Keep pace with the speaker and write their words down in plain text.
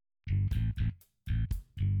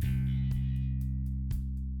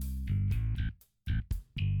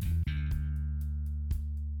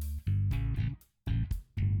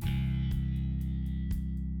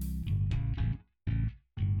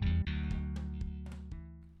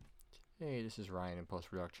Hey, this is Ryan in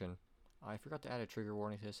post-production. I forgot to add a trigger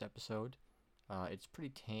warning to this episode. It's pretty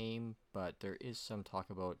tame, but there is some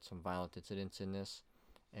talk about some violent incidents in this,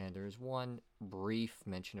 and there is one brief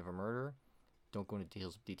mention of a murder. Don't go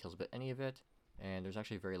into details about any of it, and there's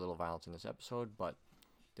actually very little violence in this episode, but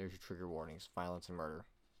there's your trigger warnings: violence and murder.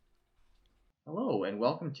 Hello, and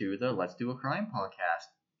welcome to the Let's Do a Crime podcast.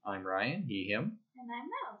 I'm Ryan, he, him. And I'm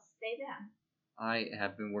Mouse. Stay down. I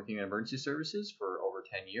have been working in emergency services for over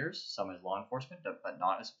 10 years, some as law enforcement, but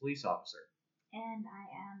not as a police officer. And I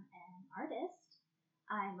am an artist.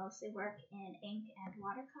 I mostly work in ink and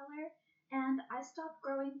watercolor, and I stopped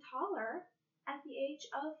growing taller at the age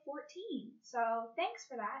of 14. So thanks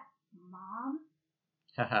for that, Mom.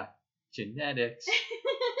 Haha, genetics.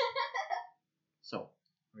 So,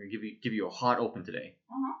 I'm going to give you a hot open today.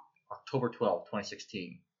 October 12,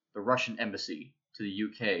 2016. The Russian embassy to the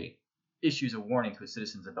UK issues a warning to its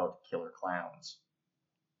citizens about killer clowns.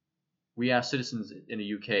 We asked citizens in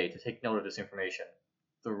the UK to take note of this information.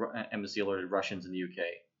 The embassy alerted Russians in the UK,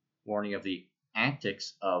 warning of the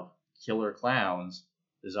antics of killer clowns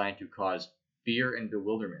designed to cause fear and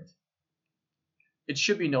bewilderment. It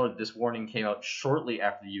should be noted this warning came out shortly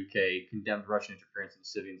after the UK condemned Russian interference in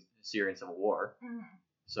the Syrian civil war.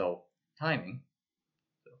 So, timing.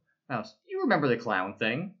 Now, you remember the clown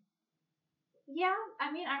thing? Yeah,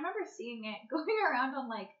 I mean, I remember seeing it going around on,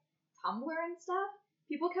 Tumblr and stuff.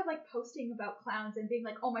 People kept, posting about clowns and being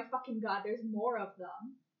like, oh my fucking god, there's more of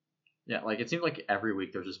them. Yeah, it seemed like every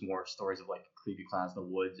week there's just more stories of, creepy clowns in the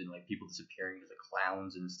woods and, people disappearing as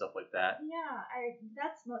clowns and stuff like that. Yeah,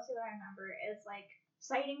 that's mostly what I remember is,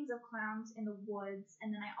 sightings of clowns in the woods,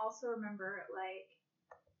 and then I also remember,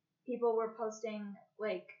 people were posting,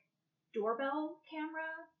 doorbell camera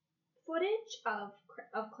footage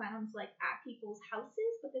of clowns at people's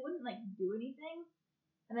houses, but they wouldn't do anything.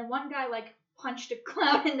 And then one guy punched a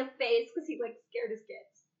clown in the face because he scared his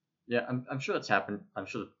kids. Yeah, I'm sure that's happened. I'm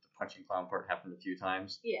sure the punching clown part happened a few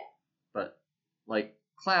times. Yeah. But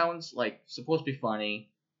clowns supposed to be funny,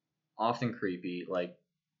 often creepy,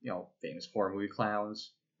 famous horror movie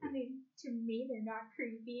clowns. I mean, to me they're not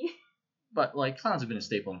creepy. But clowns have been a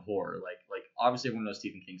staple in horror. Obviously everyone knows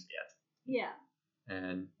Stephen King's It. Yeah.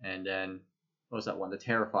 And then what was that one? The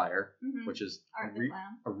Terrifier, which is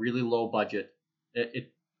a really low budget.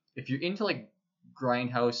 If you're into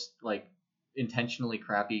grindhouse intentionally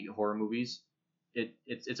crappy horror movies,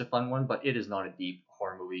 it's a fun one, but it is not a deep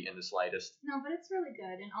horror movie in the slightest. No, but it's really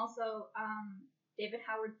good. And also, David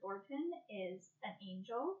Howard Thornton is an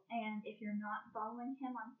angel, and if you're not following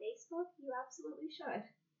him on Facebook, you absolutely should.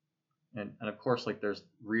 And of course, there's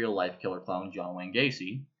real life killer clown John Wayne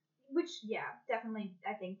Gacy. Which, yeah, definitely,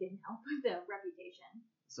 I think, didn't help with the reputation.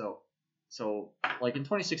 So in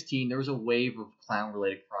 2016, there was a wave of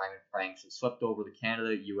clown-related crime and pranks that swept over the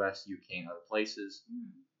Canada, U.S., UK, and other places.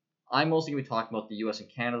 I'm mostly going to be talking about the U.S. and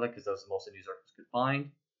Canada because that was the most the news articles could find.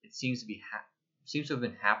 It seems to have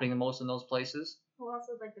been happening the most in those places. Well,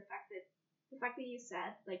 also, the fact that you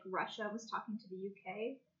said, Russia was talking to the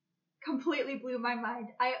UK completely blew my mind.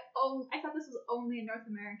 I thought this was only a North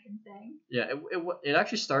American thing. Yeah, it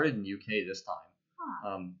actually started in the UK this time.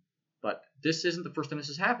 Huh. But this isn't the first time this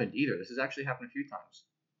has happened either. This has actually happened a few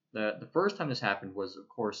times. The first time this happened was, of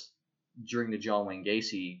course, during the John Wayne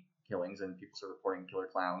Gacy killings, and people started reporting killer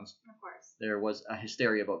clowns. Of course. There was a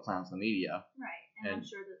hysteria about clowns in the media. Right, and I'm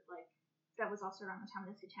sure that that was also around the time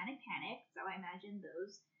of the Satanic Panic, so I imagine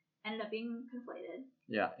those ended up being conflated.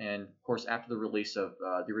 Yeah, and of course, after the release of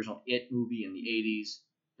the original It movie in the 80s,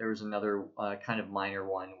 there was another kind of minor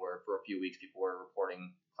one where for a few weeks people were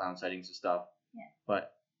reporting clown sightings and stuff. Yeah.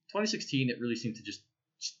 But 2016, it really seemed to just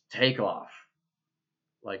take off.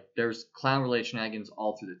 There's clown-related shenanigans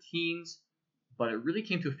all through the teens, but it really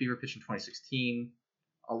came to a fever pitch in 2016.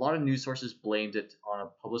 A lot of news sources blamed it on a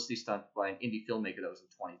publicity stunt by an indie filmmaker that was in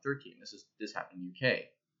 2013. This happened in the UK.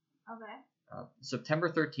 Okay. September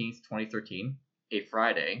 13th, 2013, a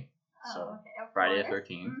Friday. Friday the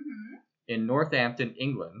 13th. In Northampton,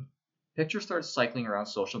 England, pictures started cycling around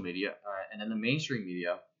social media and in the mainstream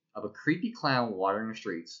media of a creepy clown wandering the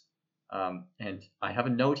streets. And I have a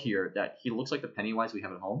note here that he looks like the Pennywise we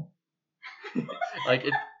have at home.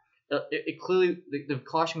 It clearly, the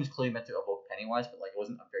costume was clearly meant to evoke Pennywise, but it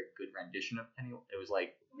wasn't a very good rendition of Pennywise. It was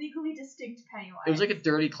legally distinct Pennywise. It was a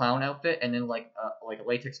dirty clown outfit, and then a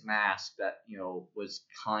latex mask that was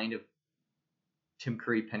kind of Tim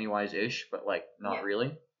Curry Pennywise-ish, but not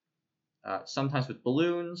really. Sometimes with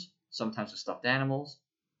balloons, sometimes with stuffed animals.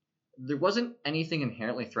 There wasn't anything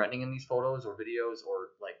inherently threatening in these photos or videos or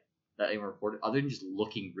that anyone reported, other than just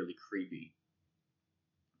looking really creepy.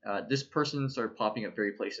 This person started popping up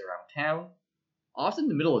various places around town. often in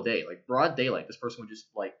the middle of the day, like broad daylight, this person would just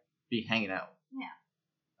like be hanging out.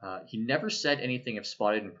 Yeah. He never said anything if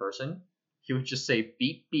spotted in person. He would just say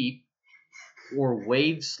beep beep or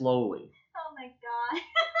wave slowly. Oh my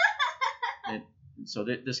god. And so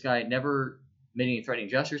this guy never made any threatening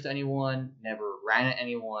gestures to anyone, never ran at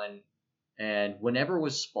anyone, and whenever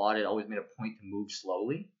was spotted, always made a point to move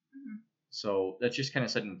slowly. Mm-hmm. So that's just kind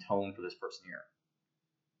of setting the tone for this person here.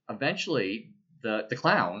 Eventually, the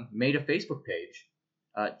clown made a Facebook page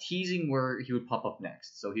teasing where he would pop up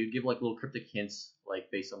next. So he would give like little cryptic hints, like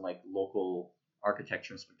based on like local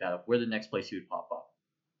architecture and stuff like that, of where the next place he would pop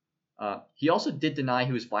up. He also did deny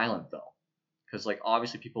he was violent though, because like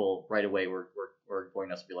obviously people right away were going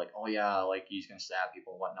nuts to be like, oh yeah, like he's gonna stab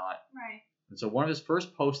people and whatnot. Right. And so one of his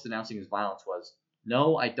first posts announcing his violence was,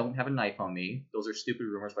 "No, I don't have a knife on me. Those are stupid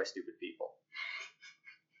rumors by stupid people."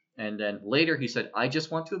 And then later he said, "I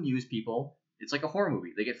just want to amuse people. It's like a horror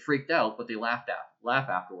movie. They get freaked out, but they laugh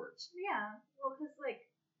afterwards." Yeah. Well, because like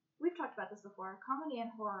we've talked about this before, comedy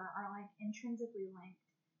and horror are like intrinsically linked.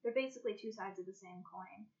 They're basically two sides of the same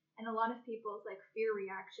coin, and a lot of people's like fear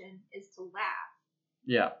reaction is to laugh.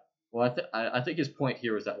 Yeah. Well, I think his point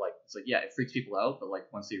here was that like it's like yeah, it freaks people out, but like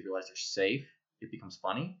once they realize they're safe, it becomes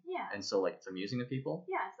funny. Yeah. And so like it's amusing to people.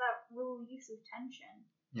 Yeah, it's that release of tension.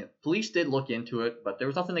 Yeah. Police did look into it, but there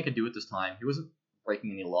was nothing they could do at this time. He wasn't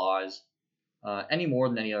breaking any laws, any more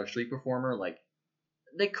than any other street performer. Like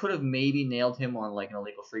they could have maybe nailed him on like an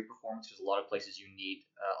illegal street performance because a lot of places you need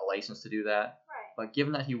a license to do that. Right. But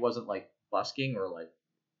given that he wasn't like busking or like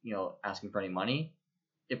asking for any money,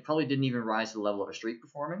 it probably didn't even rise to the level of a street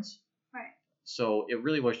performance. Right. So it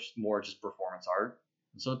really was more just performance art.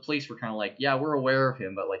 And so the police were kind of like, yeah, we're aware of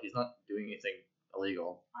him, but like he's not doing anything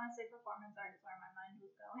illegal. Honestly, performance art is where my mind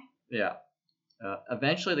was going. Yeah.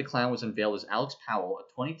 Eventually, the clown was unveiled as Alex Powell,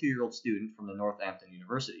 a 22-year-old student from the Northampton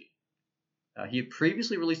University. He had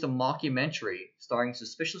previously released a mockumentary starring a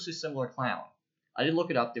suspiciously similar clown. I did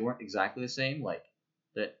look it up; they weren't exactly the same. Like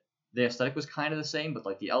the aesthetic was kind of the same, but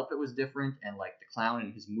like the outfit was different, and like the clown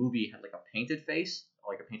in his movie had like a painted face,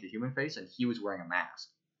 like a painted human face, and he was wearing a mask.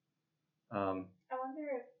 I wonder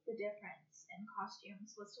if the difference in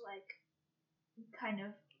costumes was to like kind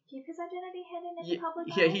of keep his identity hidden in the public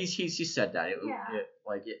eye. Yeah, he said that.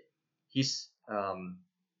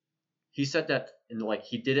 He said that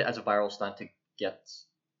he did it as a viral stunt to get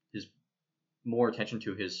his more attention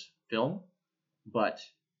to his film, but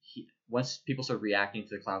once people started reacting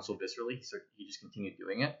to the clown so viscerally, he just continued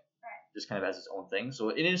doing it, just kind of as his own thing. So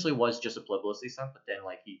it initially was just a publicity stunt, but then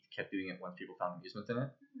like he kept doing it once people found amusement in it.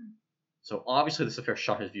 Mm-hmm. So obviously this affair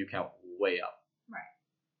shot his view count way up.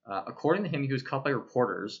 Right. According to him, he was caught by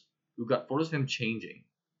reporters who got photos of him changing.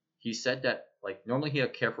 He said that like normally he had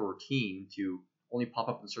a careful routine to only pop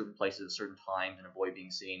up in certain places at certain times and avoid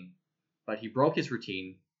being seen, but he broke his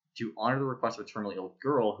routine to honor the request of a terminally ill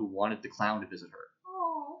girl who wanted the clown to visit her.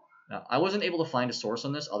 Oh. Now, I wasn't able to find a source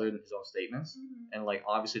on this other than his own statements, mm-hmm. and like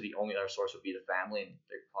obviously the only other source would be the family, and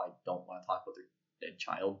they probably don't want to talk about their dead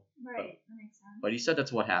child. Right, that makes sense. But he said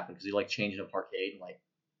that's what happened because he like changed in a parkade and like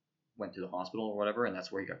went to the hospital or whatever, and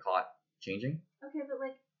that's where he got caught changing. Okay, but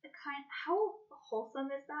like how wholesome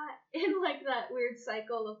is that in like that weird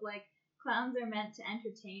cycle of like clowns are meant to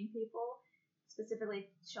entertain people, specifically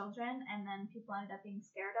children, and then people ended up being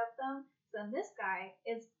scared of them. So then this guy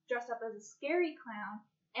is dressed up as a scary clown,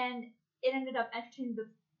 and it ended up entertaining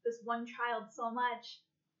this one child so much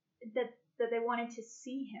that they wanted to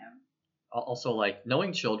see him. Also, like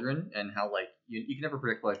knowing children and how like you can never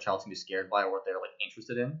predict what a child's gonna be scared by or what they're like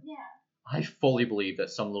interested in. Yeah. I fully believe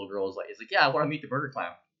that some little girl is like, yeah, I want to meet the murder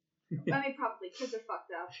clown. I mean, probably kids are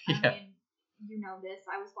fucked up. Yeah. I mean, you know this.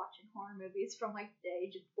 I was watching horror movies from like the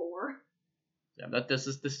age of 4. Yeah, this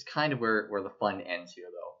is kind of where the fun ends here,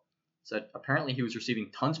 though. So apparently he was receiving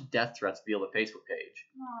tons of death threats via the Facebook page.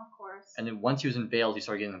 Oh, of course. And then once he was unveiled, he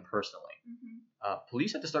started getting them personally. Mm-hmm.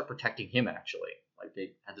 Police had to start protecting him, actually. Like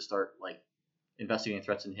they had to start like investigating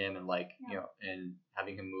threats in him and like and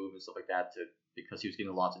having him move and stuff like that because he was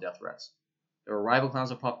getting lots of death threats. There were rival clowns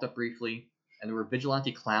that popped up briefly, and there were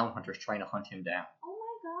vigilante clown hunters trying to hunt him down. Oh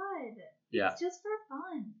my god. Yeah. It's just for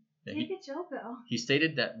fun. Yeah, Take a chill pill. He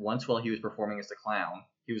stated that once while he was performing as the clown,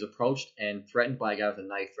 he was approached and threatened by a guy with a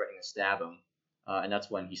knife threatening to stab him, and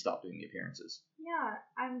that's when he stopped doing the appearances. Yeah,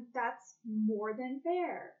 that's more than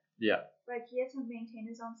fair. Yeah. Like, he has to maintain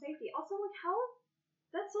his own safety. Also, like, how...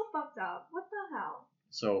 That's so fucked up. What the hell?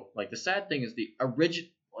 So, like, the sad thing is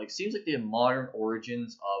seems like the modern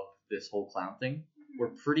origins of this whole clown thing were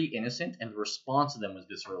pretty innocent, and the response to them was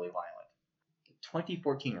viscerally violent.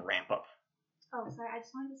 2014 ramp up. Oh, sorry, I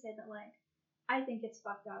just wanted to say that, like, I think it's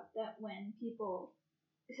fucked up that when people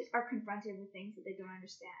are confronted with things that they don't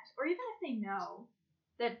understand, or even if they know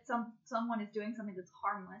that someone is doing something that's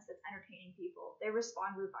harmless, that's entertaining people, they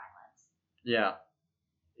respond with violence. Yeah,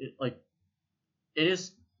 it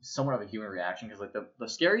is somewhat of a human reaction because like the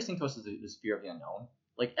scariest thing to us is this fear of the unknown.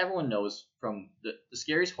 Like everyone knows from the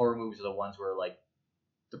scariest horror movies are the ones where like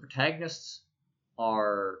the protagonists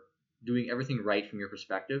are doing everything right from your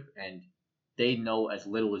perspective and they know as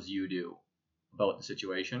little as you do about the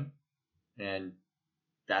situation, and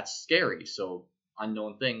that's scary. So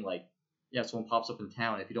unknown thing, like yeah, someone pops up in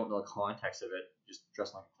town. If you don't know the context of it, just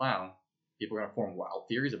dressing like a clown, people are gonna form wild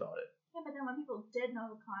theories about it. Yeah, but then when people did know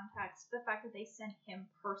the context, the fact that they sent him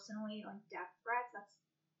personally like death threats,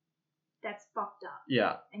 that's fucked up.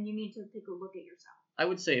 Yeah. And you need to take a look at yourself. I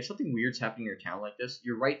would say if something weird's happening in your town like this,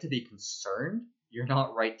 you're right to be concerned. You're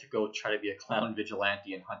not right to go try to be a clown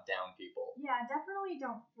vigilante and hunt down people. Yeah, definitely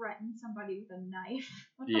don't threaten somebody with a knife.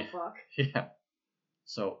 What Yeah. the fuck? Yeah.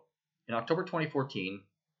 So, in October 2014,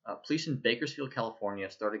 police in Bakersfield, California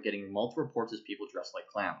started getting multiple reports of people dressed like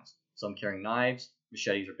clowns, some carrying knives,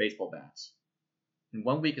 machetes, or baseball bats. In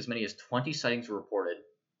 1 week, as many as 20 sightings were reported,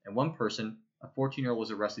 and one person, a 14-year-old,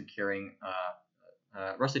 was arrested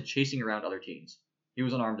chasing around other teens. He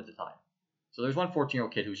was unarmed at the time. So there's one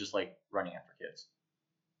 14-year-old kid who was just like running after kids.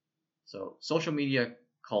 So social media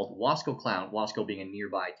called Wasco Clown, Wasco being a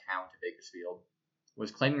nearby town to Bakersfield,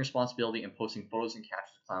 was claiming responsibility and posting photos and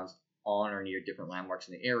captions of clowns on or near different landmarks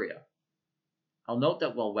in the area. I'll note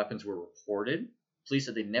that while weapons were reported, police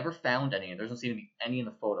said they never found any, and there doesn't seem to be any in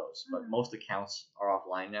the photos, but most accounts are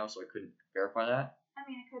offline now, so I couldn't verify that. I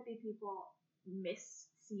mean, it could be people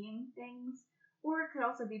misseeing things, or it could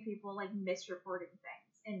also be people like misreporting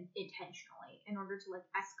things and intentionally in order to like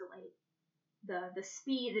escalate the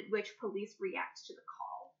speed at which police react to the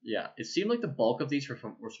call. Yeah, it seemed like the bulk of these were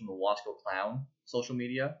from the Wasco Clown social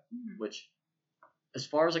media, which, as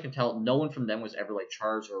far as I can tell, no one from them was ever like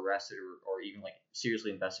charged or arrested or even like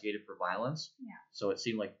seriously investigated for violence. Yeah. So it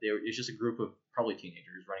seemed like it's just a group of probably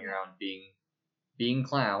teenagers running around being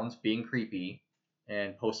clowns, being creepy,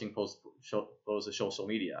 and posting photos to social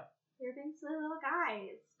media. They're being silly little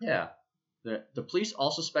guys. Yeah. The police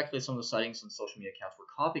also speculated some of the sightings on social media accounts were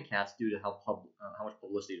copycats due to how much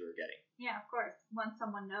publicity they were getting. Yeah, of course. Once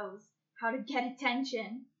someone knows how to get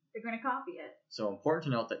attention, they're going to copy it. So important to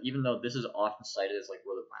note that even though this is often cited as like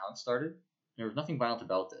where the violence started, there was nothing violent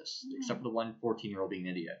about this, except for the one 14-year-old being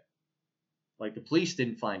an idiot. Like the police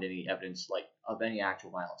didn't find any evidence like of any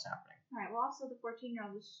actual violence happening. Right. Well, also the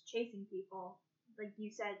 14-year-old was chasing people. Like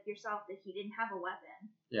you said yourself that he didn't have a weapon.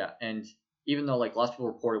 Yeah, and even though like lots of people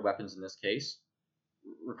reported weapons in this case,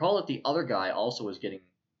 recall that the other guy also was getting.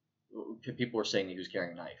 People were saying that he was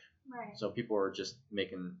carrying a knife. Right. So people were just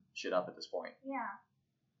making shit up at this point. Yeah.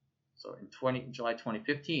 So in July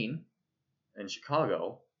 2015, in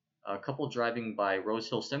Chicago, a couple driving by Rose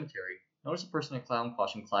Hill Cemetery noticed a person in a clown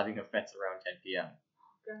costume climbing a fence around 10 p.m.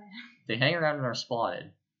 Good. They hang around and are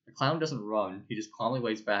spotted. The clown doesn't run; he just calmly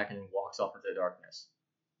waves back and then walks off into the darkness.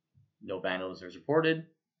 No vandalism is reported.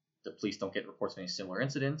 The police don't get reports of any similar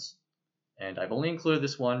incidents. And I've only included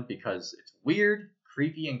this one because it's weird,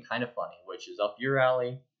 creepy, and kind of funny, which is up your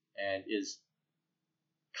alley and is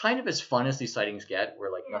kind of as fun as these sightings get,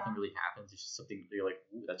 where like nothing really happens. It's just something you're like,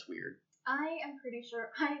 ooh, that's weird. I am pretty sure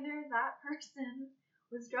either that person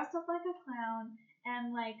was dressed up like a clown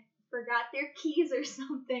and like forgot their keys or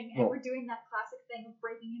something, and were doing that classic thing of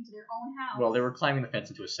breaking into their own house. Well, they were climbing the fence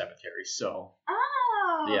into a cemetery, so.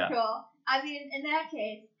 Oh, yeah. Cool. I mean, in that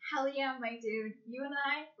case, hell yeah, my dude. You and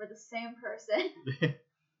I were the same person.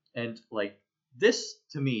 And like this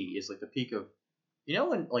to me is like the peak of, you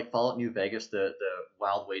know, when like Fallout New Vegas, the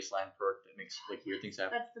Wild Wasteland perk that makes like weird things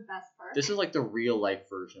happen. That's the best part. This is like the real life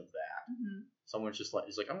version of that. Mm-hmm. Someone's just like,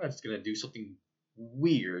 I'm just gonna do something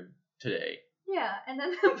weird today. Yeah, and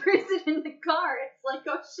then the person in the car, it's like,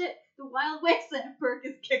 oh shit, the Wild Wasteland perk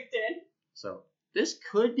is kicked in. So this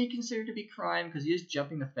could be considered to be crime because he is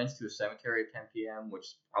jumping the fence to a cemetery at 10 p.m., which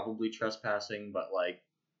is probably trespassing. But like,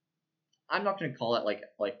 I'm not gonna call it like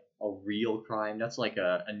a real crime. That's like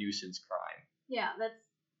a nuisance crime. Yeah, that's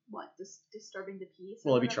what, disturbing the peace.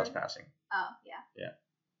 Well, it'd be trespassing. Oh yeah. Yeah.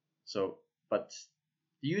 So, but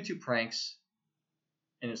the YouTube pranks,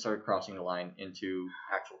 and it started crossing the line into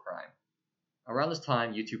actual crime. Around this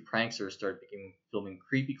time, YouTube pranksters started filming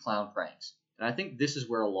creepy clown pranks. And I think this is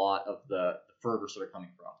where a lot of the fervor started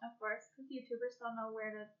coming from. Of course, because YouTubers don't know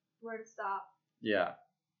where to stop. Yeah.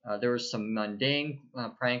 There was some mundane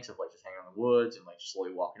pranks of like just hanging out in the woods and like just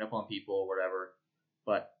slowly walking up on people or whatever.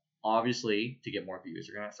 But obviously, to get more views,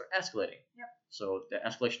 they're going to start escalating. Yep. So the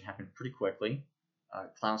escalation happened pretty quickly.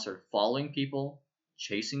 Clowns started following people,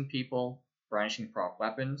 chasing people, brandishing prop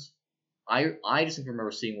weapons. I just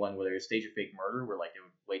remember seeing one where they would stage a fake murder where like they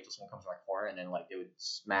would wait till someone comes around the corner and then like they would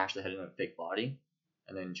smash the head in a fake body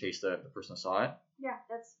and then chase the person who saw it. Yeah,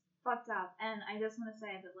 that's fucked up. And I just want to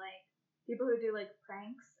say that like people who do like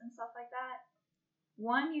pranks and stuff like that,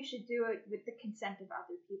 one, you should do it with the consent of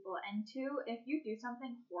other people, and two, if you do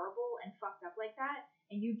something horrible and fucked up like that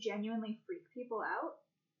and you genuinely freak people out,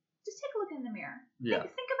 just take a look in the mirror. Yeah.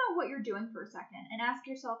 Think about what you're doing for a second and ask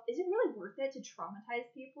yourself, is it really worth it to traumatize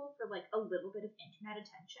people for like a little bit of internet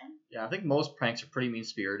attention? Yeah, I think most pranks are pretty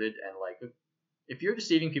mean-spirited, and like if you're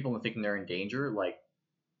deceiving people and thinking they're in danger, like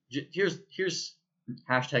here's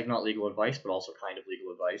hashtag not legal advice, but also kind of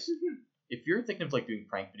legal advice. If you're thinking of like doing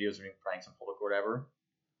prank videos or doing pranks in public or whatever,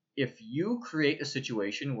 if you create a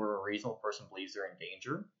situation where a reasonable person believes they're in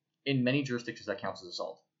danger, in many jurisdictions that counts as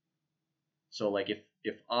assault. So like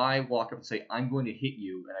if I walk up and say I'm going to hit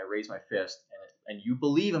you and I raise my fist and you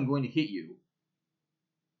believe I'm going to hit you,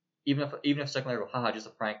 even if second later, haha, just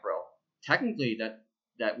a prank, bro. Technically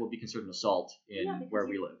that will be considered an assault in where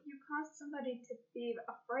we live. You caused somebody to be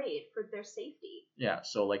afraid for their safety. Yeah,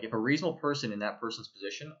 so like if a reasonable person in that person's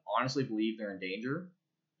position honestly believe they're in danger,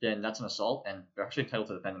 then that's an assault, and they're actually entitled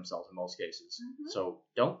to defend themselves in most cases. So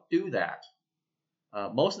don't do that.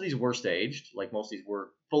 Most of these were staged, like most of these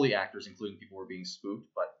were fully actors, including people who were being spooked,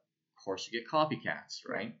 but of course you get copycats,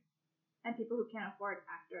 right? And people who can't afford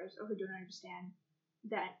actors or who don't understand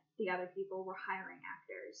that the other people were hiring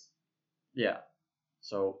actors. Yeah.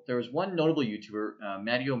 So there was one notable YouTuber,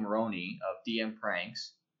 Matteo Moroni of DM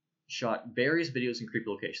Pranks, shot various videos in creepy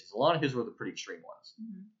locations. A lot of his were the pretty extreme ones.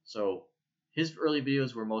 So his early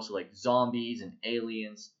videos were mostly like zombies and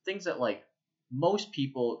aliens, things that like most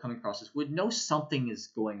people coming across this would know something is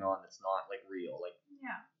going on that's not like real. Like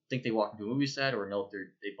think they walk into a movie set or know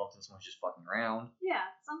they bumped into someone who's just fucking around. Yeah,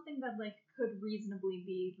 something that like could reasonably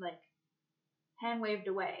be like hand waved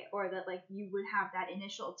away, or that like you would have that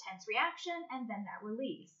initial tense reaction and then that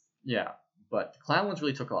release. Yeah, but the clown ones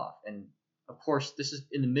really took off, and of course this is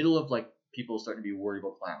in the middle of like people starting to be worried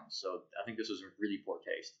about clowns, so I think this was a really poor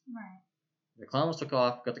taste. Right. The clown ones took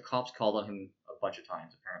off, got the cops called on him a bunch of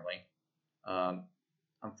times apparently.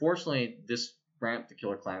 Unfortunately, this ramped the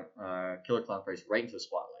killer clown phrase right into the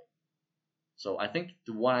spotlight. So I think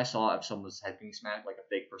the one I saw of someone's head getting smashed, like a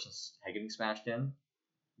fake person's head getting smashed in,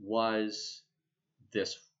 was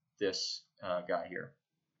this guy here.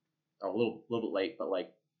 A little bit late, but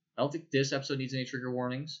like I don't think this episode needs any trigger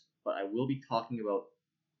warnings. But I will be talking about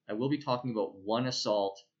one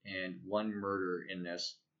assault and one murder in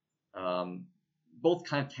this. Both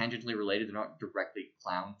kind of tangentially related. They're not directly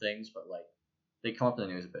clown things, but like they come up in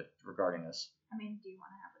the news a bit regarding this. I mean, do you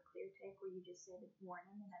want to have a clear take where you just say the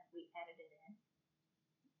warning and then we edit it in?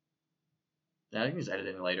 Yeah, I can just edit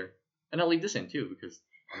it in later, and I'll leave this in too because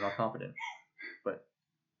I'm not confident. But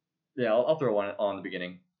yeah, I'll throw one on the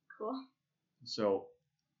beginning. Cool. So,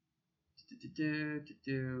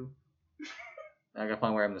 I gotta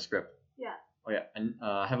find where I'm in the script. Yeah. Oh yeah, and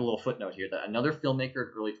I have a little footnote here that another filmmaker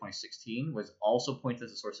in early 2016 was also pointed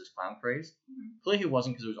as a source of this clown craze. Clearly he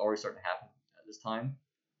wasn't because it was already starting to happen at this time.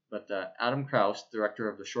 But Adam Kraus, director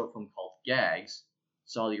of the short film called Gags,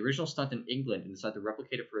 saw the original stunt in England and decided to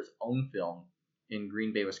replicate it for his own film in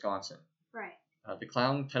Green Bay, Wisconsin. Right. The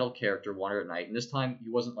clown title character wandered at night, and this time he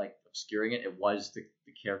wasn't like obscuring it. It was the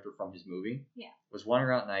character from his movie. Yeah. Was wandering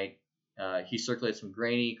around at night. He circulated some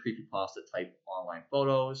grainy, creepypasta type online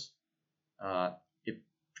photos. It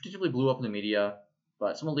particularly blew up in the media,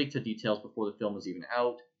 but someone leaked the details before the film was even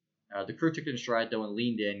out. The crew took it in stride though and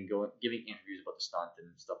leaned in, giving interviews about the stunt and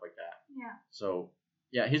stuff like that. Yeah. So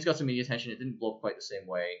yeah, he's got some media attention. It didn't blow up quite the same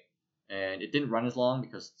way, and it didn't run as long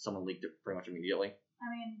because someone leaked it pretty much immediately. I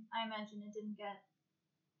mean, I imagine it didn't get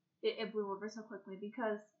it blew over so quickly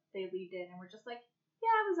because they leaked it and were just like, yeah,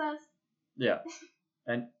 it was us. Yeah.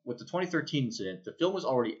 And with the 2013 incident, the film was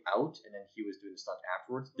already out, and then he was doing the stunt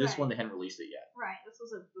afterwards. This one, they hadn't released it yet. Right. This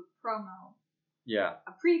was a promo. Yeah.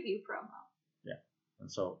 A preview promo. Yeah.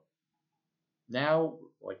 And so now,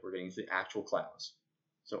 like, we're getting to the actual clowns.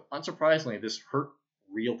 So unsurprisingly, this hurt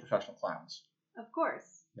real professional clowns. Of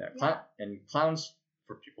course. Yeah. And clowns,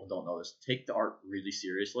 for people who don't know this, take the art really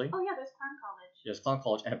seriously. Oh yeah, there's clown college. Yes, clown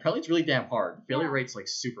college, and apparently it's really damn hard. The failure rate's like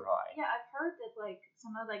super high. Yeah, I've heard that like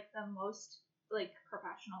some of like the most like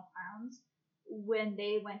professional clowns, when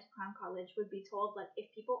they went to clown college, would be told like if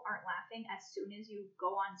people aren't laughing as soon as you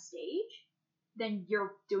go on stage, then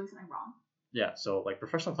you're doing something wrong. Yeah, so like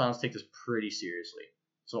professional clowns take this pretty seriously.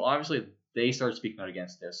 So obviously they started speaking out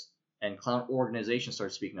against this, and clown organizations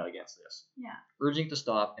started speaking out against this. Yeah. Urging it to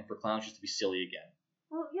stop and for clowns just to be silly again.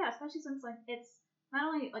 Well, yeah, especially since like it's not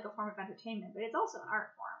only like a form of entertainment, but it's also an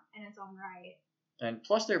art form. in its own right. And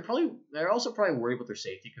plus, they're also probably worried about their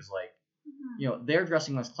safety because, like, you know, they're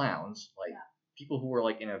dressing as clowns. Like, people who are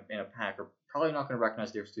like in a pack are probably not going to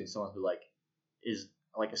recognize the difference between someone who like is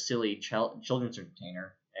like a silly children's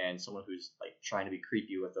entertainer and someone who's like trying to be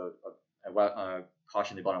creepy with a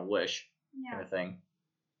caution they bought on Wish kind of thing.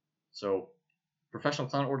 So, professional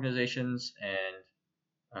clown organizations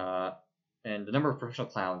and the number of professional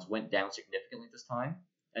clowns went down significantly this time,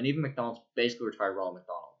 and even McDonald's basically retired Ronald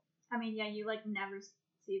McDonald. I mean, yeah, you like never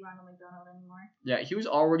see Ronald McDonald anymore. Yeah, he was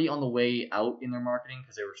already on the way out in their marketing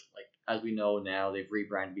because they were like, as we know now, they've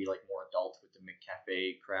rebranded to be like more adult with the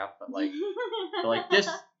McCafe crap. But like this,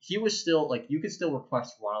 he was still like you could still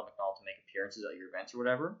request Ronald McDonald to make appearances at your events or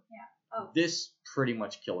whatever. Yeah. Oh. This pretty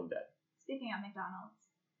much killed him dead. Speaking of McDonald's,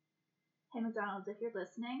 hey McDonald's, if you're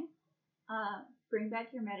listening, bring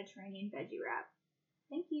back your Mediterranean veggie wrap.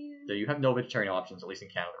 Thank you. So you have no vegetarian options, at least in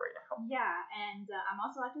Canada right now. Yeah, and I'm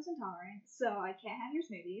also lactose intolerant, so I can't have your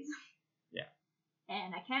smoothies. Yeah.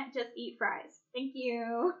 And I can't just eat fries. Thank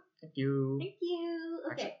you. Thank you. Thank you.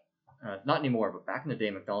 Okay. Actually, not anymore, but back in the day,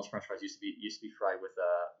 McDonald's French fries used to be fried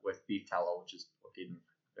with beef tallow, which is what gave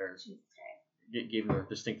them their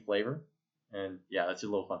distinct flavor. And yeah, that's a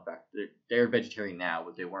little fun fact. They're vegetarian now,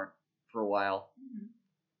 but they weren't for a while. Mm-hmm.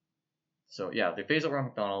 So yeah, they phased out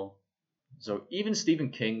Ronald McDonald. So even Stephen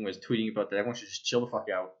King was tweeting about that everyone should just chill the fuck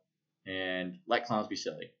out and let clowns be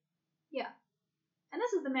silly. Yeah. And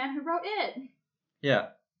this is the man who wrote It. Yeah.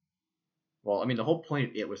 Well, I mean, the whole point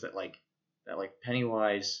of It was that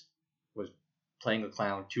Pennywise was playing a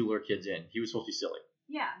clown to lure kids in. He was supposed to be silly.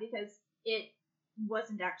 Yeah, because it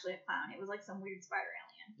wasn't actually a clown. It was like some weird spider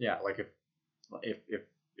alien. Yeah, like if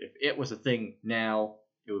It was a thing now,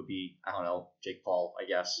 it would be, I don't know, Jake Paul, I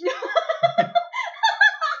guess.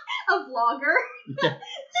 A vlogger. Yeah.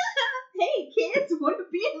 Hey kids, want to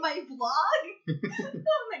be in my vlog?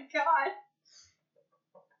 Oh my god.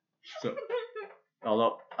 So,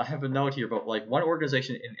 although I have a note here about like one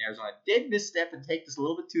organization in Arizona did misstep and take this a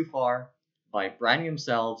little bit too far by branding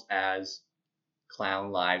themselves as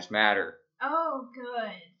Clown Lives Matter. Oh,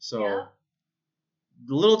 good. So, a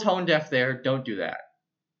little tone deaf there. Don't do that.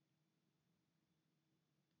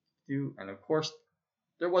 And of course,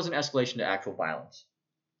 there was an escalation to actual violence.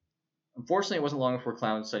 Unfortunately, it wasn't long before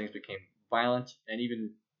clown sightings became violent and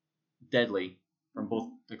even deadly from both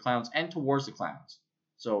the clowns and towards the clowns.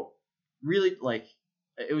 So, really, like,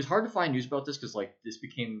 it was hard to find news about this because, like, this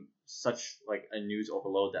became such, like, a news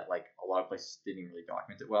overload that, like, a lot of places didn't really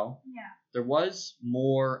document it well. Yeah. There was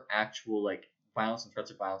more actual, like, violence and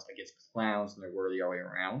threats of violence against clowns than there were the other way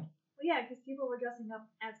around. Well, yeah, because people were dressing up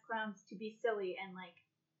as clowns to be silly and, like,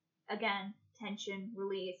 again, tension,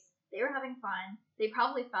 release. They were having fun. They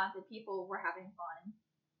probably thought that people were having fun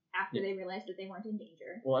after they realized that they weren't in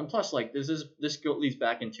danger. Well, and plus, like, this leads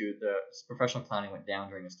back into the professional clowning went down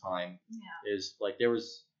during this time. Yeah. Is like there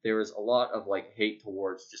was a lot of like hate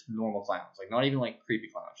towards just normal clowns, like not even like creepy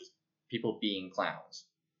clowns, just people being clowns.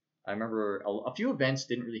 I remember a few events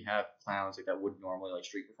didn't really have clowns like that would normally, like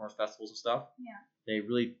street performance festivals and stuff. Yeah. They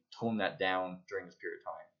really toned that down during this period of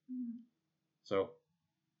time. Mm-hmm. So,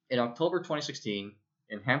 in October 2016,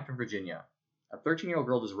 in Hampton, Virginia, a 13-year-old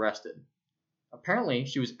girl was arrested. Apparently,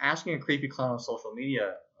 she was asking a creepy clown on social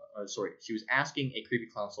media. She was asking a creepy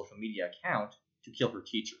clown social media account to kill her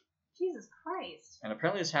teacher. Jesus Christ! And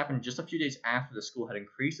apparently, this happened just a few days after the school had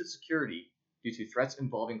increased its security due to threats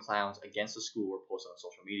involving clowns against the school were posted on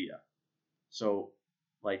social media. So,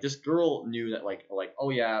 like, this girl knew that, like, oh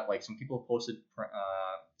yeah, like some people posted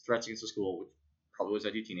threats against the school, which probably was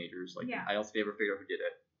edgy teenagers. Like, I don't think they ever figured out who did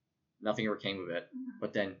it. Nothing ever came of it. Mm-hmm.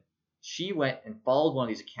 But then she went and followed one of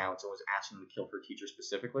these accounts and was asking them to kill her teacher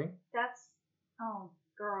specifically. Oh,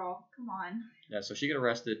 girl, come on. Yeah, so she got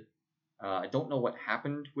arrested. I don't know what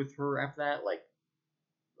happened with her after that. Like,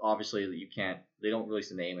 obviously, they don't release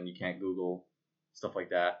the name and you can't Google stuff like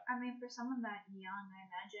that. I mean, for someone that young, I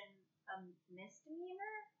imagine a misdemeanor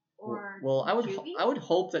or well, I would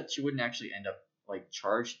hope that she wouldn't actually end up like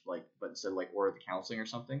charged, like, but instead like ordered the counseling or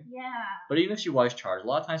something. Yeah. But even if she was charged, a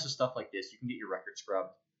lot of times with stuff like this, you can get your record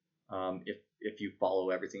scrubbed. If you follow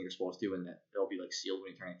everything you're supposed to, and that it'll be like sealed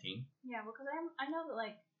when you turn 18. Yeah, because I know that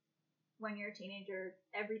like when you're a teenager,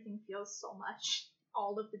 everything feels so much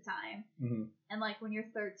all of the time. Mm-hmm. And like when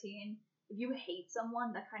you're 13, if you hate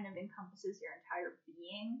someone, that kind of encompasses your entire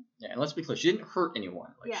being. Yeah, and let's be clear, she didn't hurt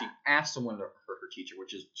anyone. Like she asked someone to hurt her teacher,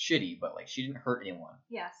 which is shitty, but like she didn't hurt anyone.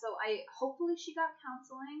 Yeah, so hopefully she got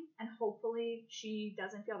counseling, and hopefully she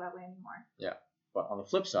doesn't feel that way anymore. Yeah, but on the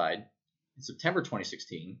flip side, in September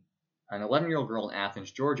 2016, an 11-year-old girl in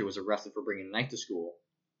Athens, Georgia, was arrested for bringing a knife to school.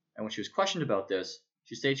 And when she was questioned about this,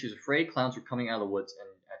 she stated she was afraid clowns were coming out of the woods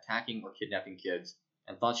attacking or kidnapping kids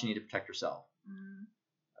and thought she needed to protect herself. Mm,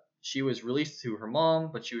 She was released to her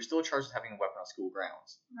mom, but she was still charged with having a weapon on school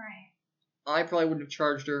grounds. right. I probably wouldn't have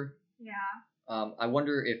charged her. Yeah. I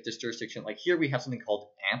wonder if this jurisdiction, like here we have something called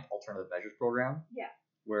AMP, Alternative Measures Program. Yeah.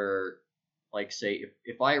 Where, like, say,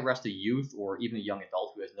 if I arrest a youth or even a young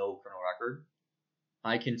adult who has no criminal record,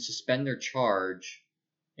 I can suspend their charge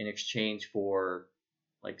in exchange for,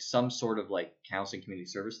 like, some sort of, like, counseling community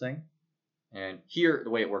service thing. And here, the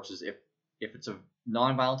way it works is if it's a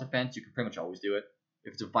non-violent offense, you can pretty much always do it.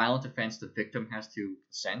 If it's a violent offense, the victim has to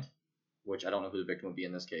consent, which I don't know who the victim would be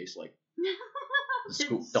in this case, like the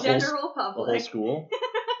school, the general whole public. school.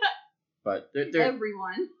 But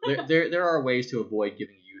Everyone. there are ways to avoid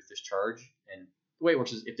giving a youth this charge, and the way it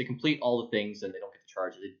works is if they complete all the things, then they don't get the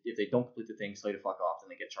charge. If they don't complete the things, lay the fuck off, then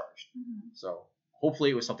they get charged. Mm-hmm. So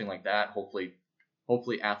hopefully it was something like that. Hopefully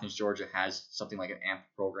Athens, Georgia has something like an AMP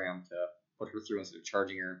program to put her through instead of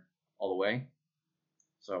charging her all the way.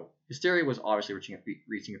 So hysteria was obviously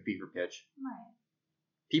reaching a fever pitch. Right.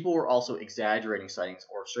 People were also exaggerating sightings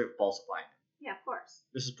or straight up falsifying them. Yeah, of course.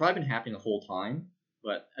 This has probably been happening the whole time,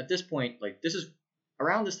 but at this point, like, this is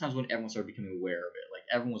around this time is when everyone started becoming aware of it. Like,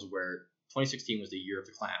 everyone was aware 2016 was the year of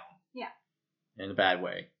the clown. Yeah. In a bad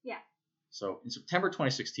way. Yeah. So in September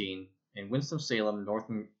 2016, in Winston-Salem,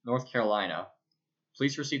 North Carolina,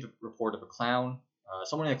 police received a report of a clown,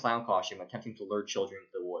 someone in a clown costume attempting to lure children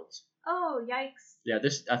into the woods. Oh, yikes. Yeah,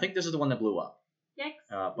 I think this is the one that blew up.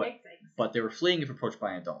 Yikes. Yikes. But they were fleeing if approached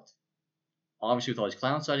by an adult. Obviously, with all these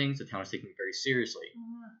clown sightings, the town is taking it very seriously.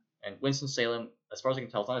 Mm-hmm. And Winston-Salem, as far as I can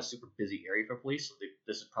tell, it's not a super busy area for police. So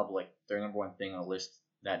this is probably like their number one thing on the list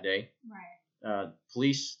that day. Right.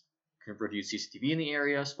 Police reviewed CCTV in the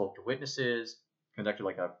area, spoke to witnesses, conducted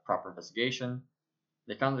like a proper investigation.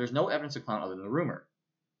 They found that there's no evidence of clown other than the rumor.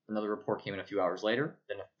 Another report came in a few hours later,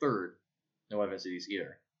 then a third. No evidence of these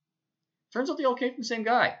either. Turns out they all came from the same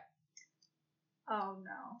guy. Oh,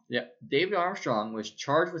 no. Yeah, David Armstrong was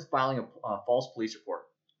charged with filing a false police report.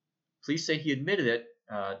 Police say he admitted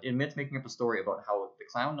making up a story about how the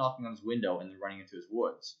clown knocking on his window and then running into his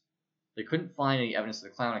woods. They couldn't find any evidence of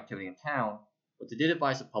the clown activity in town, but they did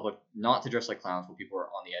advise the public not to dress like clowns when people are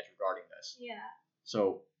on the edge regarding this. Yeah.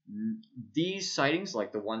 So these sightings,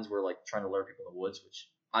 like the ones where like trying to lure people in the woods, which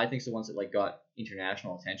I think is the ones that like got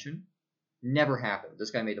international attention, never happened.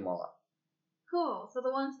 This guy made them all up. Cool. So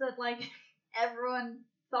the ones that like everyone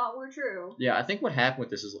thought were true. Yeah, I think what happened with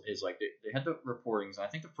this is like they had the reportings, and I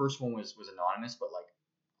think the first one was anonymous, but like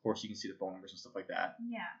of course you can see the phone numbers and stuff like that.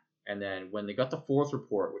 Yeah. And then when they got the fourth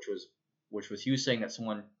report, which was he was saying that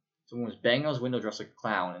someone was banging on his window dressed like a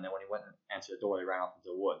clown, and then when he went and answered the door, they ran off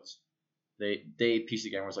into the woods. They pieced it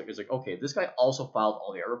together and was like, okay, this guy also filed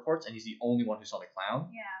all the other reports, and he's the only one who saw the clown.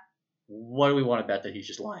 Yeah. What do we want to bet that he's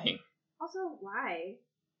just lying? Also, why?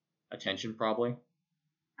 Attention, probably.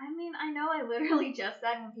 I mean, I know I literally just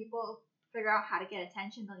said when people figure out how to get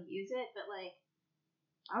attention, they'll use it, but like,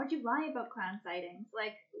 why would you lie about clown sightings?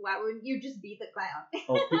 Like, why wouldn't you just be the clown?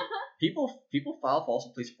 People file false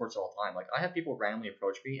police reports all the time. Like, I have people randomly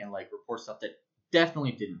approach me and like report stuff that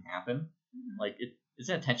definitely didn't happen. Mm-hmm. Like, it's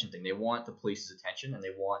an attention thing. They want the police's attention, and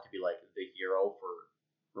they want to be like the hero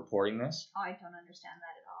for reporting this. Oh, I don't understand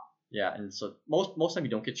that at all. Yeah, and so most time you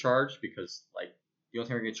don't get charged because like the only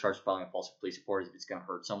time you're gonna get charged for filing a false police report is if it's gonna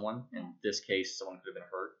hurt someone. Yeah. In this case, someone could have been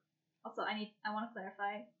hurt. Also, I want to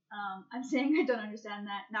clarify. I'm saying I don't understand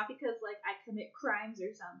that, not because like I commit crimes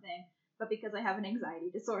or something, but because I have an anxiety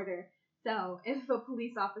disorder. So if a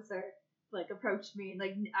police officer like approached me,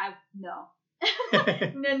 like no.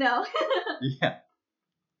 No. Yeah.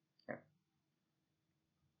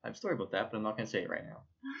 I have a story about that, but I'm not gonna say it right now.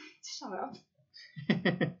 Shut up.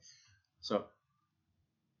 So,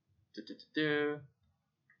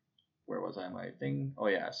 where was I? My thing. Oh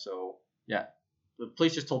yeah. So yeah, the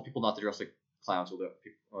police just told people not to dress like clowns so that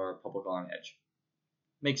people are public on edge.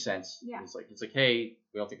 Makes sense. Yeah. It's like, hey,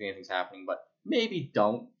 we don't think anything's happening, but maybe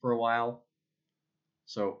don't for a while.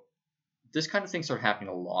 So this kind of thing started happening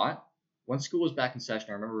a lot. When school was back in session,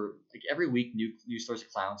 I remember like every week new stories of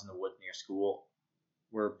clowns in the woods near school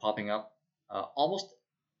were popping up. Almost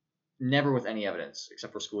never with any evidence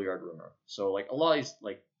except for schoolyard rumor. So like a lot of these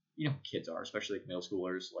like kids are, especially like middle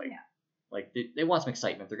schoolers, like they want some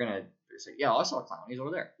excitement. They're gonna say, yeah, I saw a clown. He's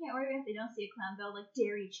over there. Yeah, or even if they don't see a clown, they'll like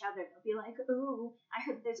dare each other. They'll be like, "Ooh, I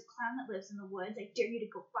heard that there's a clown that lives in the woods. I dare you to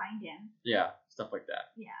go find him." Yeah, stuff like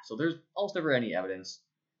that. Yeah. So there's almost never any evidence.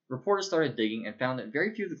 Reporters started digging and found that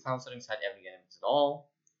very few of the clown sightings had any evidence at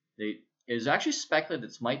all. It is actually speculated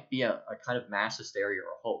this might be a kind of mass hysteria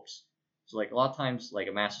or a hoax. So like a lot of times, like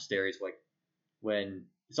a mass hysteria is like when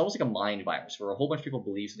it's almost like a mind virus where a whole bunch of people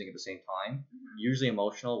believe something at the same time, usually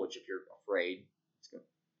emotional, which if you're afraid, it's good.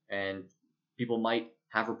 And people might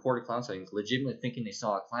have reported clown sightings legitimately thinking they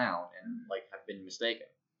saw a clown and like have been mistaken.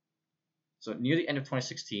 So near the end of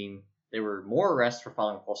 2016, there were more arrests for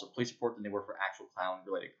filing a false police report than they were for actual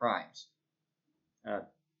clown-related crimes.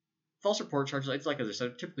 False report charges, it's like as I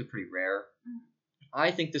said, typically pretty rare.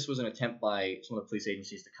 I think this was an attempt by some of the police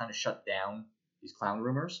agencies to kind of shut down these clown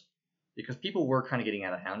rumors because people were kind of getting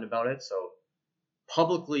out of hand about it. So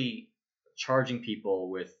publicly charging people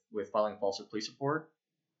with filing a false police report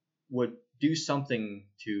would do something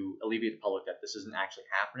to alleviate the public that this isn't actually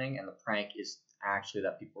happening and the prank is actually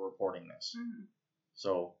that people are reporting this.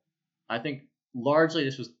 So I think largely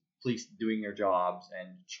this was police doing their jobs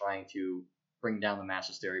and trying to bring down the mass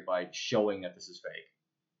hysteria by showing that this is fake.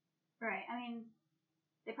 Right. I mean,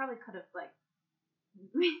 they probably could have, like...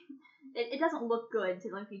 it doesn't look good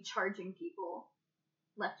to, like, be charging people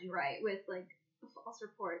left and right with, like, false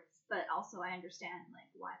reports, but also I understand, like,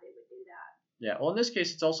 why they would do that. Yeah, well, in this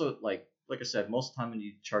case, it's also, like I said, most of the time when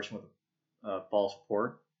you charge someone with a false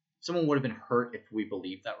report, someone would have been hurt if we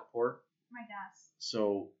believed that report. My guess.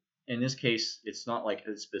 So in this case, it's not like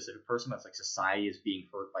a specific person, but it's like society is being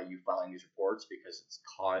hurt by you filing these reports because it's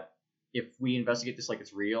caught. If we investigate this like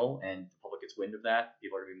it's real and the public gets wind of that,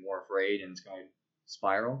 people are going to be more afraid and it's going to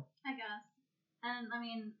spiral. I guess. And, I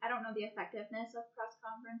mean, I don't know the effectiveness of press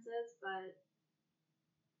conferences, but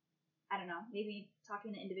I don't know, maybe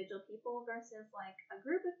talking to individual people versus, like, a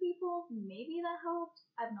group of people, maybe that helped?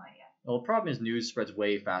 I have no idea. Well, the problem is news spreads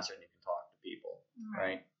way faster than you can talk to people,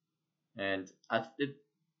 right? And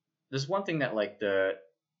there's one thing that, like, the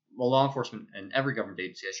law enforcement and every government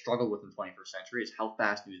agency has struggled with in the 21st century is how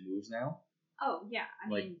fast news moves now. Oh, yeah. I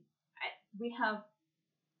mean, we have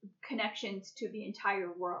connections to the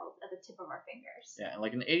entire world at the tip of our fingers. Yeah, and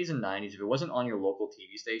like in the 80s and 90s, if it wasn't on your local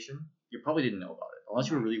TV station, you probably didn't know about it. Unless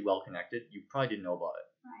you were really well connected, you probably didn't know about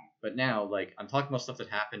it. Right. But now, like, I'm talking about stuff that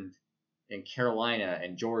happened in Carolina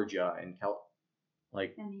and Georgia and in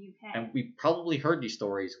the UK. And we probably heard these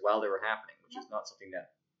stories while they were happening, which is not something that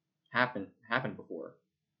happened before.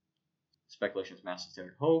 Speculation is mass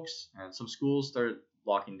hysteria hoax, and some schools started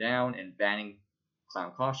locking down and banning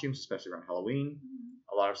clown costumes, especially around Halloween.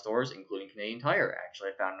 A lot of stores, including Canadian Tire, actually,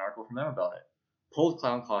 I found an article from them about it, pulled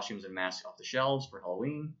clown costumes and masks off the shelves for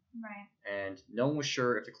Halloween. Right. And no one was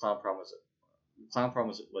sure if the clown problem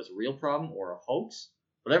was a real problem or a hoax,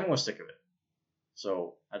 but everyone was sick of it.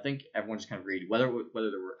 So I think everyone just kind of agreed whether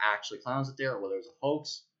there were actually clowns out there or whether it was a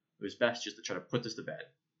hoax. It was best just to try to put this to bed.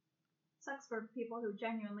 Sucks for people who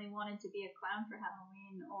genuinely wanted to be a clown for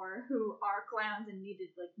Halloween or who are clowns and needed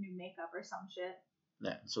like new makeup or some shit.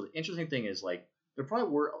 Yeah. So the interesting thing is like there probably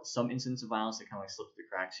were some incidents of violence that kind of like slipped through the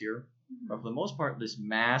cracks here, but for the most part, this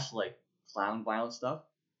mass like clown violence stuff,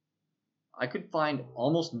 I could find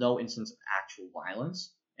almost no incidents of actual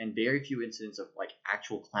violence and very few incidents of like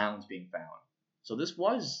actual clowns being found. So this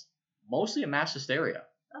was mostly a mass hysteria.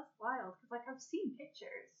 That's wild, because like I've seen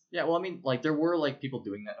pictures. Yeah, well, I mean, like there were like people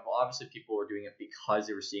doing that. Obviously, people were doing it because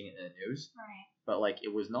they were seeing it in the news. Right. But like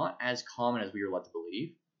it was not as common as we were led to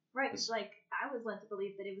believe. Right, because like I was led to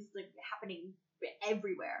believe that it was like happening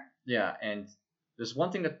everywhere. Yeah, and there's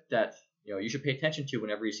one thing that you know you should pay attention to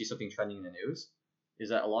whenever you see something trending in the news, is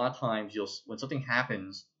that a lot of times when something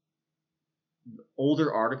happens,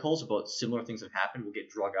 older articles about similar things that happened will get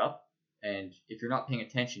drug up, and if you're not paying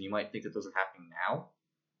attention, you might think that those are happening now.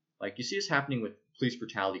 Like you see this happening with police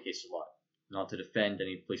brutality cases a lot. Not to defend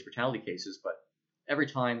any police brutality cases, but every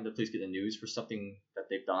time the police get the news for something that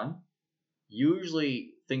they've done,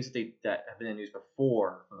 usually things that have been in the news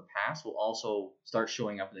before from the past will also start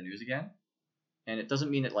showing up in the news again. And it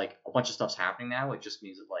doesn't mean that like a bunch of stuff's happening now. It just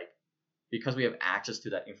means that like because we have access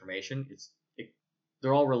to that information,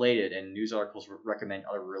 they're all related, and news articles recommend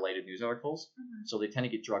other related news articles, so they tend to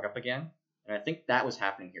get drug up again. And I think that was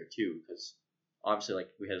happening here too, because obviously like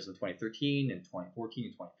we had this in 2013 and 2014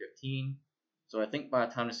 and 2015. So I think by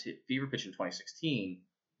the time this hit fever pitch in 2016,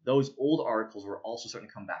 those old articles were also starting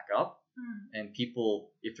to come back up. And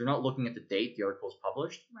people, if they're not looking at the date the article is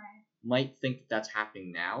published, might think that that's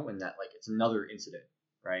happening now and that like it's another incident,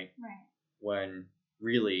 right? Right. When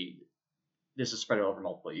really this is spread out over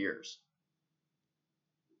multiple years.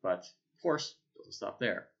 But of course, it doesn't stop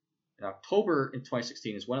there. In October in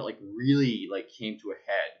 2016 is when it like really like came to a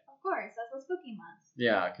head. Of course, that's the spooky month.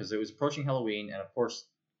 Yeah, because it was approaching Halloween, and of course,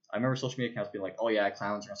 I remember social media accounts being like, "Oh yeah,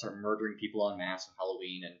 clowns are gonna start murdering people en masse on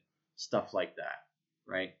Halloween and stuff like that,"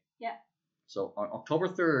 right? Yeah. So on October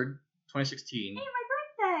 3rd, 2016. Hey,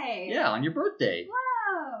 my birthday! Yeah, on your birthday.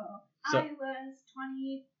 Wow! So, I was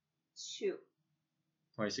 22.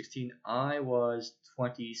 2016, I was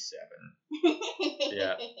 27.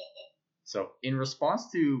 Yeah. So, in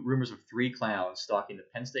response to rumors of 3 clowns stalking the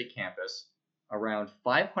Penn State campus, around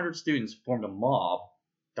 500 students formed a mob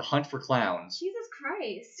to hunt for clowns. Jesus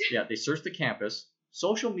Christ. Yeah, they searched the campus.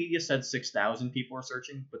 Social media said 6,000 people are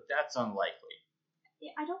searching, but that's unlikely.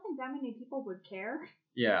 Yeah, I don't think that many people would care.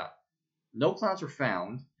 Yeah. No clowns were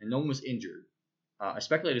found, and no one was injured. I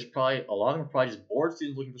speculate a lot of them are probably just bored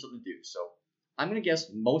students looking for something to do. So I'm gonna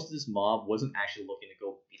guess most of this mob wasn't actually looking to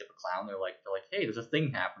go beat up a clown. They're like, hey, there's a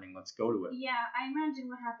thing happening. Let's go to it. Yeah, I imagine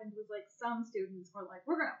what happened was like some students were like,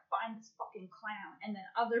 we're gonna find this fucking clown, and then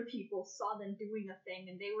other people saw them doing a thing,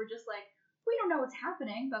 and they were just like, we don't know what's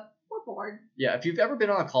happening, but we're bored. Yeah, if you've ever been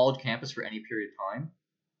on a college campus for any period of time,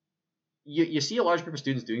 you see a large group of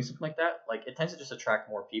students doing something like that. Like, it tends to just attract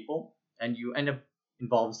more people, and you end up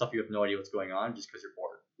involved in stuff you have no idea what's going on just because you're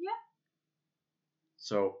bored. Yeah.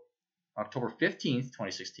 So, October 15th,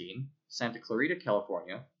 2016, Santa Clarita,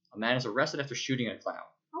 California, a man is arrested after shooting at a clown.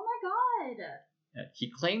 Oh my god. He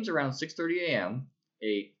claims around 6:30 a.m.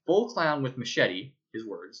 a full clown with machete, his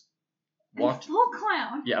words, walked. A full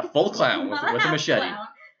clown. Yeah, a full clown with Not a machete. clown.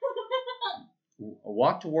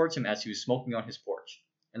 Walked towards him as he was smoking on his porch,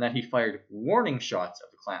 and that he fired warning shots of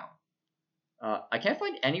the clown. I can't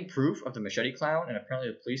find any proof of the machete clown, and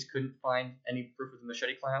apparently the police couldn't find any proof of the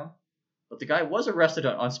machete clown. But the guy was arrested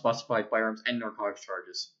on unspecified firearms and narcotics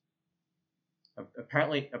charges.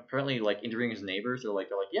 Apparently, like interviewing his neighbors, they're like,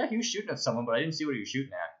 yeah, he was shooting at someone, but I didn't see what he was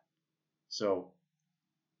shooting at. So,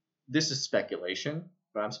 this is speculation,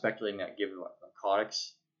 but I'm speculating that given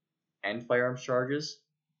narcotics and firearms charges,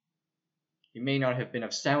 he may not have been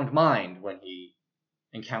of sound mind when he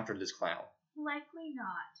encountered this clown. Likely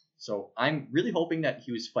not. So I'm really hoping that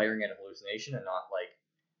he was firing at a hallucination and not like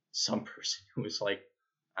some person who was like,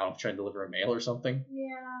 I don't know, trying to deliver a mail or something.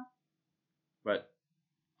 Yeah. But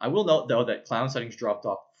I will note though that clown sightings dropped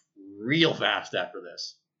off real fast after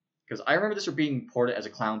this. Because I remember this were being reported as a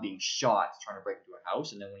clown being shot trying to break into a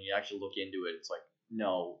house, and then when you actually look into it, it's like,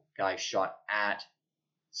 no, guy shot at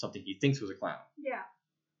something he thinks was a clown. Yeah.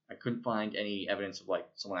 I couldn't find any evidence of like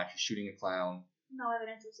someone actually shooting a clown. No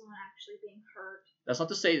evidence of someone actually being hurt. That's not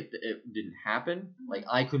to say that it didn't happen. Mm-hmm. Like,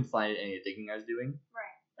 I couldn't find any of the digging I was doing.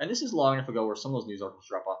 Right. And this is long enough ago where some of those news articles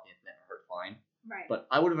drop off the internet and hurt fine. Right. But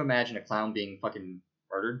I would have imagined a clown being fucking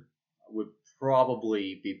murdered would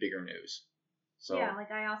probably be bigger news. So yeah,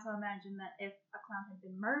 like I also imagine that if a clown had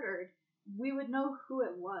been murdered, we would know who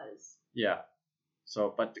it was. Yeah.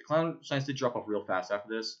 So, but the clown signs did drop off real fast after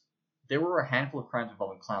this. There were a handful of crimes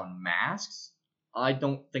involving clown masks. I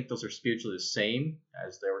don't think those are spiritually the same,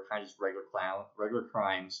 as they were kind of just regular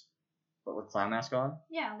crimes, but with clown mask on.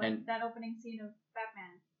 Yeah, like And- that opening scene of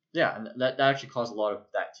Batman. Yeah, and that actually caused a lot of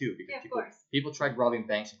that too, because Yeah, of course. people tried robbing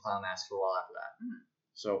banks in clown masks for a while after that. Mhm.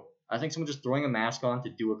 So I think someone just throwing a mask on to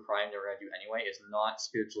do a crime they're going to do anyway is not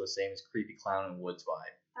spiritually the same as creepy clown in the woods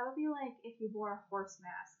vibe. That would be like if you wore a horse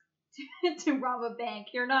mask to rob a bank.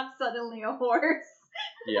 You're not suddenly a horse.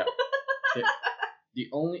 Yeah. The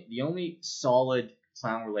only solid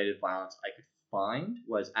clown related violence I could find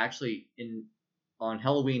was actually on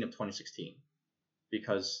Halloween of 2016,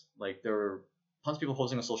 because like there were tons of people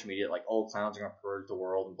posting on social media like, oh, clowns are gonna purge the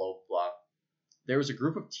world and blah blah blah. There was a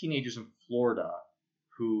group of teenagers in Florida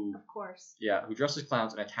who Of course. dressed as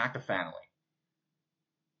clowns and attacked a family.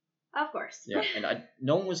 Of course. Yeah, and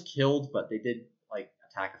no one was killed, but they did like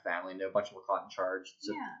attack a family, and a bunch of them were caught and charged.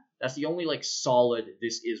 So Yeah. that's the only like solid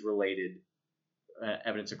this is related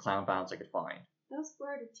evidence of clown violence I could find. Those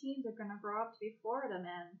Florida teens are gonna grow up to be Florida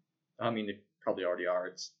men. I mean, they probably already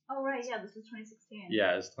are. Oh right, yeah, this is 2016.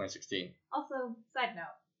 Yeah, it's 2016. Also, side note,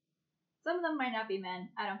 some of them might not be men.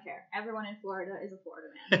 I don't care. Everyone in Florida is a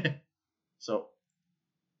Florida man. So,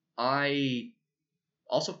 I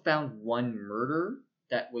also found one murder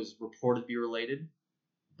that was reported to be related,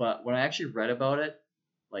 but when I actually read about it,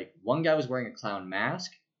 like one guy was wearing a clown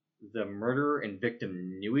mask. The murderer and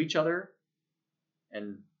victim knew each other,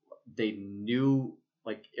 and they knew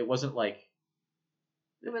like it wasn't like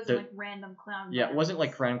It wasn't like random clown. Yeah, it wasn't like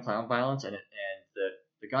violence. random clown violence, and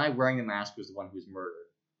the guy wearing the mask was the one who was murdered,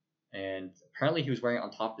 and apparently he was wearing it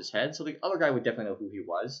on top of his head, so the other guy would definitely know who he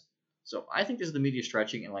was. So I think this is the media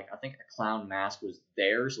stretching, and like I think a clown mask was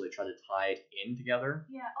there, so they tried to tie it in together.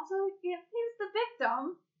 Yeah. Also, if he's the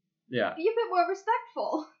victim, Yeah, be a bit more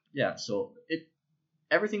respectful. yeah. So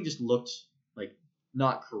everything just looked like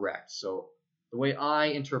not correct. So the way I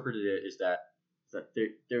interpreted it is that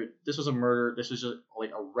this was a murder. This was just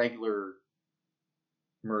like a regular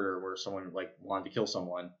murder where someone like wanted to kill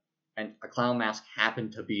someone, and a clown mask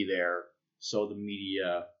happened to be there, so the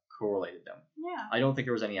media correlated them. Yeah. I don't think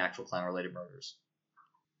there was any actual clown related murders.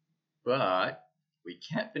 But we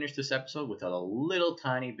can't finish this episode without a little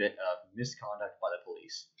tiny bit of misconduct by the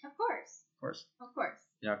police. Of course. Of course. Of course.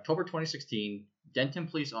 In October 2016, Denton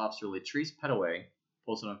police officer Latrice Petaway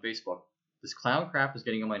posted on Facebook, "This clown crap is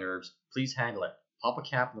getting on my nerves. Please handle it. Pop a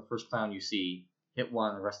cap on the first clown you see. Hit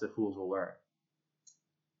one, the rest of the fools will learn."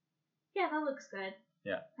 Yeah, that looks good.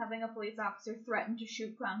 Yeah. Having a police officer threaten to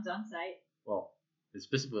shoot clowns on sight. Well, it's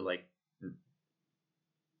specifically like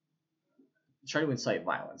try to incite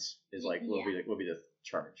violence is like will be the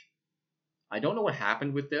charge. I don't know what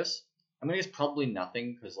happened with this. I'm gonna guess probably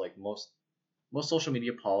nothing because like most social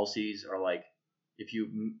media policies are like if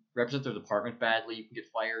you represent their department badly, you can get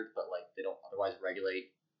fired, but like they don't otherwise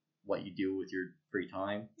regulate what you do with your free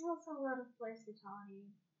time. Also, a lot of police brutality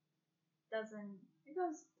it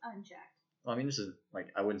goes unchecked. Well, I mean, this is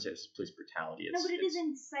like I wouldn't say this is police brutality. No, but it is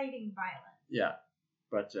inciting violence. Yeah,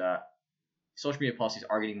 but social media policies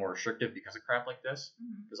are getting more restrictive because of crap like this.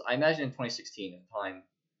 Because I imagine in 2016, at the time,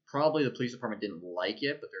 probably the police department didn't like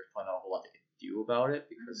it, but there's probably not a whole lot they could do about it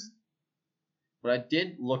because. But I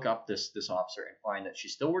did look up this officer and find that she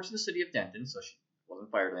still works in the city of Denton, so she wasn't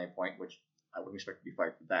fired at any point, which I wouldn't expect to be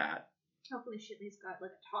fired for that. Hopefully she at least got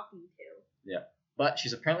like a talking to. Yeah. But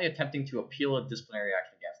she's apparently attempting to appeal a disciplinary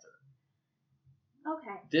action against her.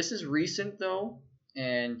 Okay. This is recent though,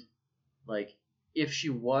 and like if she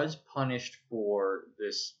was punished for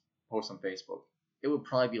this post on Facebook, it would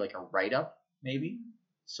probably be like a write-up, maybe.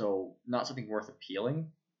 So not something worth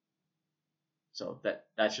appealing. So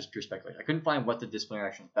that's just pure speculation. I couldn't find what the disciplinary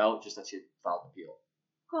action was about, just that she filed an appeal.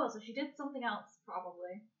 Cool, so she did something else,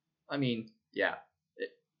 probably. I mean, yeah.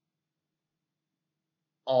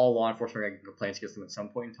 All law enforcement are getting complaints against them at some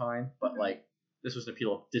point in time, but like this was an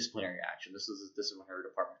appeal of disciplinary action. This is when her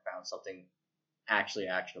department found something actually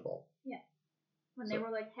actionable. Yeah. When they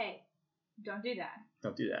were like, hey, don't do that.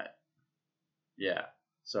 Don't do that. Yeah.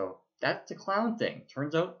 So that's the clown thing.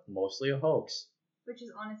 Turns out mostly a hoax. Which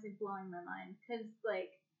is honestly blowing my mind. Because,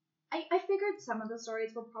 like, I figured some of the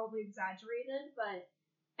stories were probably exaggerated, but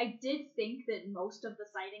I did think that most of the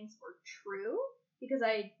sightings were true. Because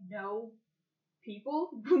I know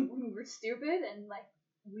people who were stupid and, like,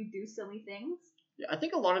 we do silly things. Yeah, I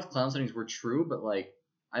think a lot of clown sightings were true, but, like,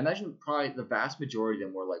 I imagine probably the vast majority of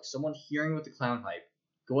them were, like, someone hearing about the clown hype,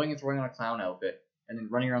 going and throwing on a clown outfit, and then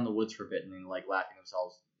running around the woods for a bit and then, like, laughing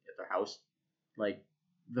themselves at their house. Like,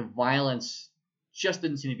 the violence just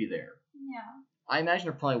didn't seem to be there. Yeah. I imagine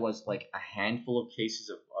there probably was, like, a handful of cases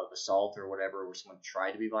of assault or whatever where someone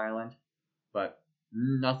tried to be violent, but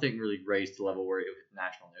nothing really raised to the level where it was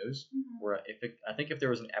national news. Where I think if there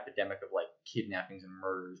was an epidemic of, like, kidnappings and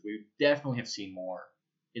murders, we would definitely have seen more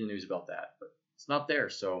in the news about that. But it's not there,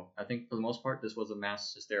 so I think for the most part this was a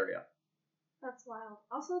mass hysteria. That's wild.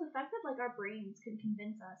 Also, the fact that like our brains can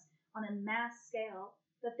convince us on a mass scale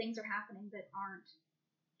that things are happening that aren't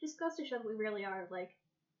just goes to show that we really are like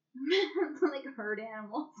like herd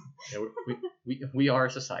animals. Yeah, we are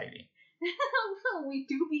a society. We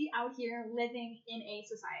do be out here living in a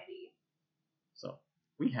society. So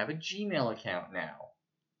we have a Gmail account now.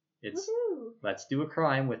 It's Woohoo! Let's Do a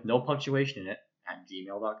Crime with no punctuation in it at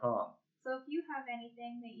gmail.com. So if you have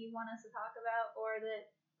anything that you want us to talk about or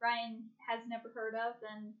that Ryan has never heard of,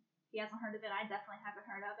 then he hasn't heard of it, I definitely haven't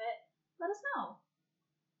heard of it, let us know.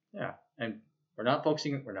 Yeah, and we're not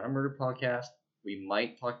a murder podcast. We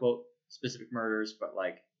might talk about specific murders, but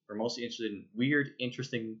like we're mostly interested in weird,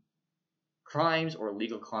 interesting crimes or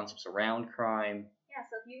legal concepts around crime. Yeah,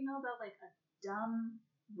 so if you know about like a dumb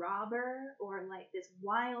robber or like this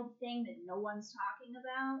wild thing that no one's talking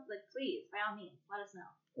about, like please, by all means, let us know.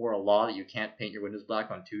 Or a law that you can't paint your windows black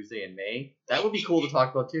on Tuesday in May. That would be cool to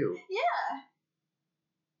talk about too. Yeah.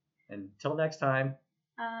 Until next time.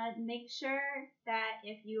 Make sure that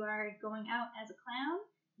if you are going out as a clown,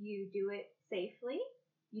 you do it safely.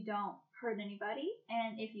 You don't hurt anybody.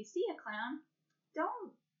 And if you see a clown,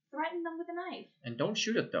 don't threaten them with a knife. And don't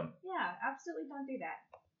shoot at them. Yeah, absolutely don't do that.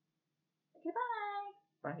 Okay,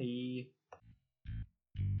 bye. Bye.